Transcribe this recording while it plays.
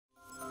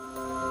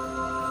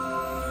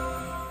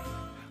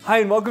Hi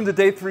and welcome to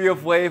day 3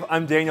 of Wave.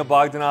 I'm Daniel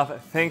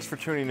Bogdanoff. Thanks for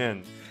tuning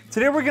in.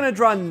 Today we're going to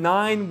draw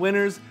 9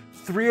 winners,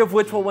 3 of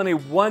which will win a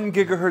 1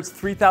 GHz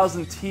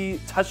 3000T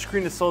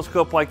touchscreen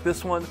oscilloscope like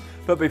this one.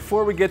 But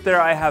before we get there,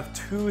 I have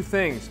 2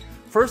 things.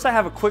 First, I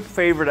have a quick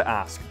favor to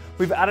ask.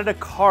 We've added a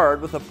card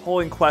with a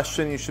polling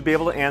question. You should be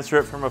able to answer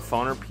it from a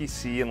phone or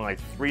PC in like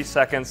 3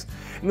 seconds.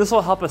 And this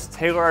will help us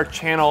tailor our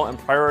channel and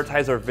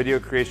prioritize our video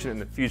creation in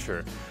the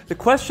future. The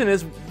question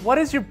is, what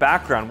is your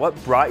background?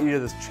 What brought you to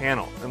this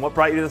channel? And what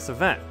brought you to this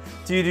event?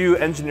 Do you do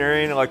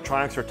engineering,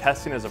 electronics, or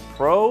testing as a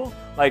pro?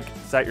 Like,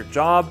 is that your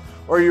job?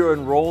 Or are you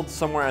enrolled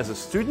somewhere as a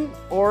student?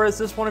 Or is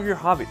this one of your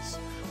hobbies?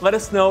 Let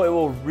us know. It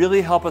will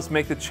really help us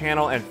make the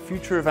channel and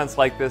future events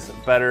like this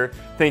better.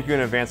 Thank you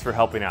in advance for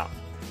helping out.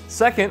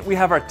 Second, we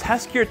have our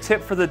test gear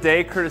tip for the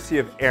day, courtesy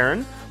of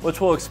Aaron,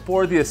 which will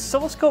explore the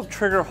oscilloscope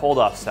trigger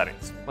hold-off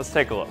settings. Let's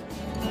take a look.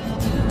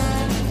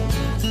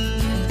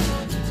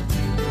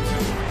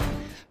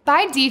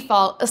 By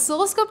default,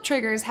 oscilloscope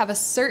triggers have a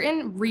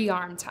certain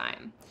rearm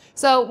time.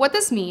 So what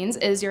this means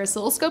is your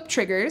oscilloscope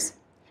triggers,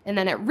 and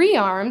then it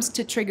rearms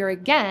to trigger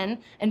again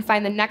and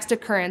find the next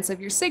occurrence of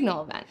your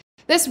signal event.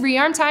 This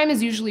rearm time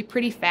is usually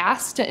pretty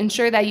fast to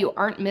ensure that you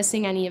aren't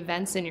missing any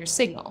events in your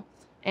signal.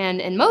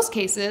 And in most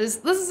cases,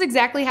 this is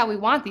exactly how we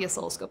want the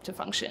oscilloscope to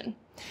function.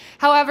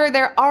 However,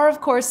 there are of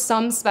course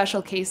some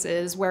special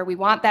cases where we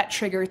want that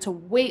trigger to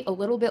wait a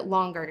little bit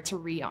longer to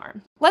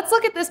rearm. Let's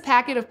look at this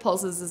packet of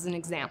pulses as an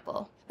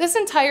example. This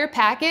entire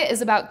packet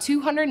is about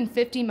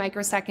 250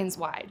 microseconds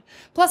wide.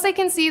 Plus I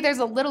can see there's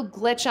a little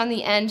glitch on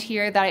the end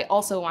here that I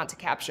also want to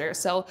capture.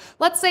 So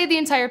let's say the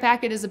entire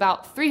packet is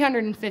about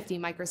 350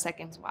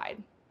 microseconds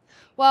wide.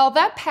 Well,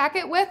 that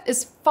packet width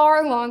is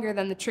far longer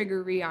than the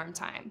trigger rearm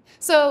time.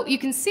 So you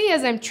can see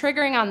as I'm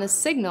triggering on this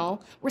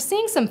signal, we're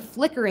seeing some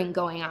flickering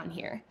going on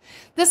here.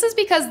 This is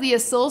because the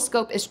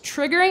oscilloscope is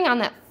triggering on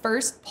that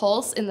first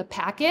pulse in the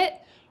packet,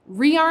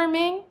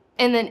 rearming,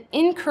 and then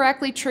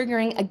incorrectly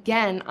triggering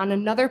again on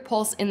another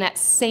pulse in that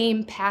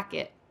same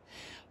packet.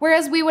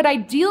 Whereas we would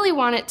ideally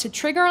want it to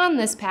trigger on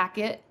this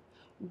packet,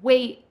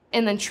 wait,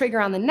 and then trigger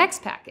on the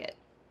next packet.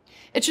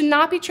 It should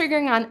not be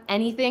triggering on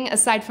anything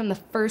aside from the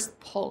first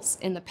pulse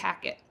in the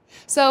packet.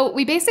 So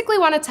we basically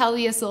want to tell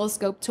the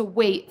oscilloscope to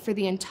wait for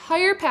the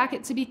entire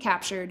packet to be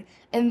captured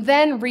and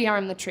then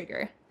rearm the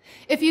trigger.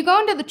 If you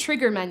go into the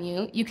trigger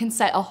menu, you can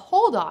set a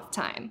hold off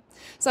time.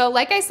 So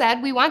like I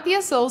said, we want the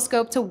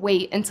oscilloscope to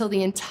wait until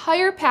the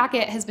entire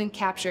packet has been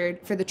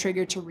captured for the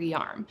trigger to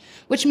rearm,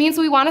 which means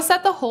we want to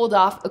set the hold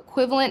off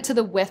equivalent to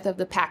the width of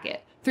the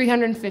packet,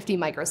 350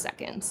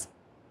 microseconds.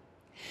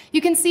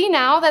 You can see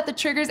now that the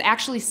trigger is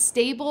actually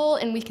stable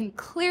and we can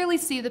clearly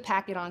see the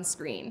packet on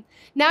screen.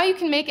 Now you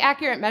can make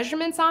accurate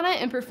measurements on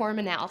it and perform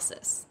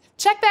analysis.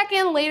 Check back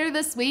in later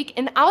this week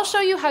and I'll show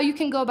you how you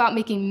can go about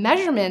making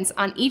measurements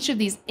on each of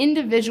these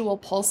individual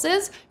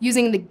pulses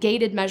using the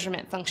gated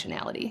measurement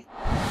functionality.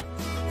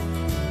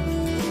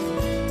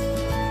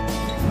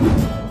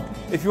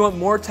 If you want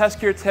more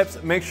test gear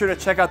tips, make sure to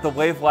check out the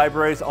Wave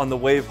libraries on the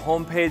Wave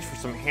homepage for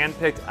some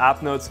hand-picked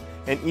app notes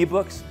and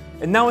ebooks.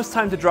 And now it's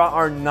time to draw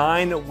our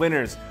 9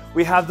 winners.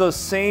 We have those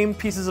same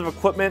pieces of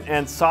equipment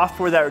and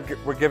software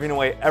that we're giving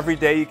away every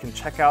day. You can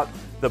check out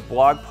the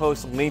blog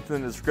post linked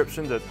in the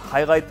description to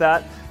highlight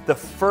that. The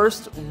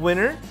first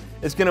winner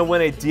is going to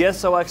win a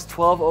DSOX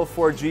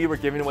 1204G. We're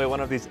giving away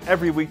one of these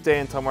every weekday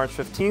until March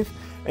 15th.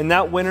 And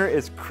that winner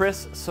is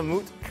Chris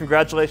Samut.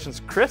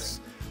 Congratulations, Chris.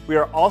 We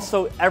are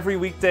also every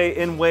weekday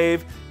in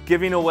Wave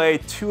giving away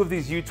 2 of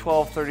these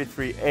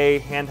U1233A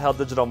handheld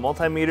digital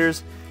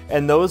multimeters.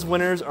 And those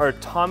winners are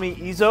Tommy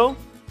Izzo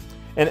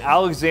and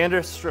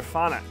Alexander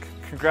Strefanek.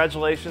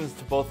 Congratulations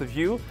to both of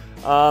you.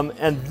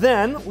 And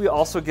then we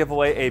also give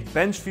away a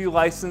BenchView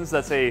license.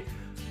 That's a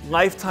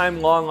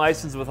lifetime long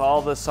license with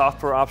all the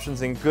software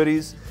options and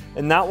goodies.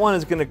 And that one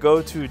is going to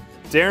go to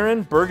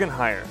Darren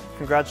Bergenheyer.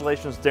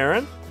 Congratulations,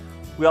 Darren.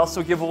 We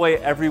also give away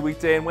every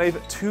weekday in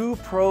Wave 2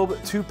 probe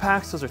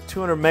 2-packs. Those are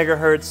 200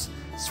 megahertz,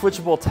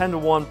 switchable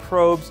 10-to-1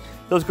 probes.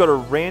 Those go to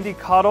Randy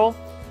Cottle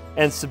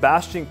and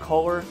Sebastian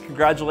Kohler.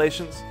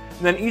 Congratulations.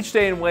 And then each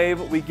day in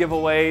Wave, we give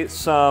away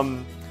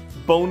some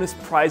bonus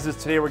prizes.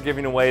 Today we're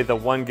giving away the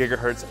 1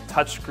 GHz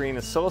touchscreen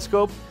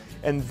oscilloscope,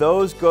 and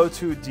those go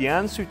to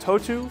Dian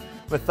Sutotu,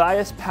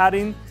 Matthias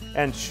Padding,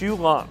 and Xu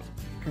Long.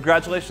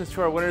 Congratulations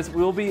to our winners.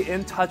 We'll be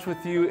in touch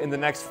with you in the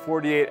next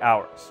 48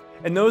 hours.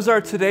 And those are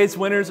today's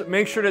winners.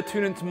 Make sure to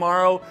tune in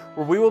tomorrow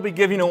where we will be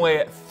giving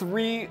away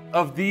 3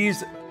 of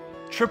these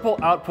triple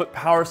output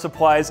power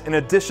supplies in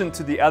addition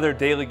to the other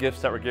daily gifts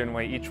that we're giving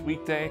away each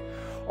weekday.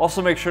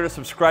 Also make sure to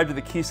subscribe to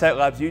the Keysight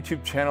Labs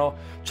YouTube channel.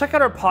 Check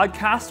out our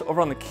podcast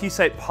over on the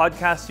Keysight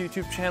Podcast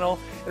YouTube channel.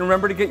 And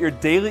remember to get your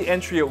daily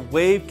entry at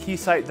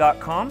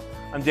wavekeysight.com.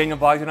 I'm Daniel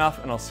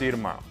Bogdanoff and I'll see you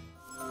tomorrow.